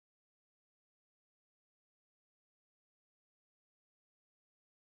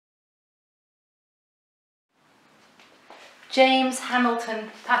James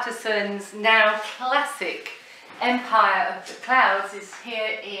Hamilton-Paterson's now classic Empire of the Clouds is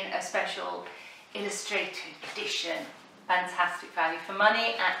here in a special illustrated edition. Fantastic value for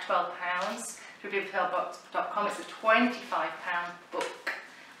money at £12. Ruefully.com. It's a £25 book.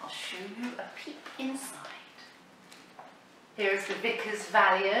 I'll show you a peep inside. Here is the Vickers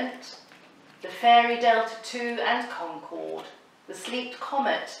Valiant, the Fairey Delta 2 and Concorde, the sleeked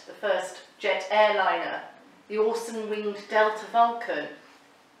Comet, the first jet airliner, the awesome-winged Delta Vulcan,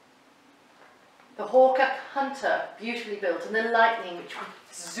 the Hawker Hunter, beautifully built, and the Lightning, which would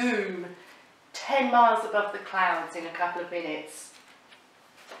zoom 10 miles above the clouds in a couple of minutes,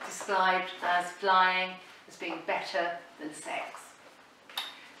 described as flying as being better than sex.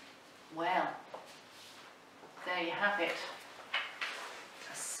 Well, there you have it.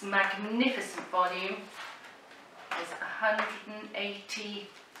 A magnificent volume. There's 180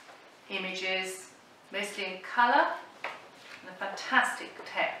 images, mostly in colour, and a fantastic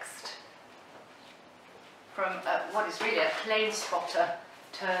text from what is really a plane spotter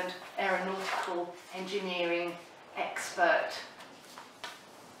turned aeronautical engineering expert.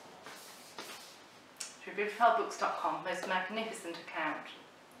 Ruefully.com, most magnificent account.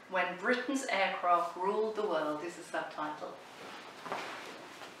 When Britain's aircraft ruled the world is the subtitle.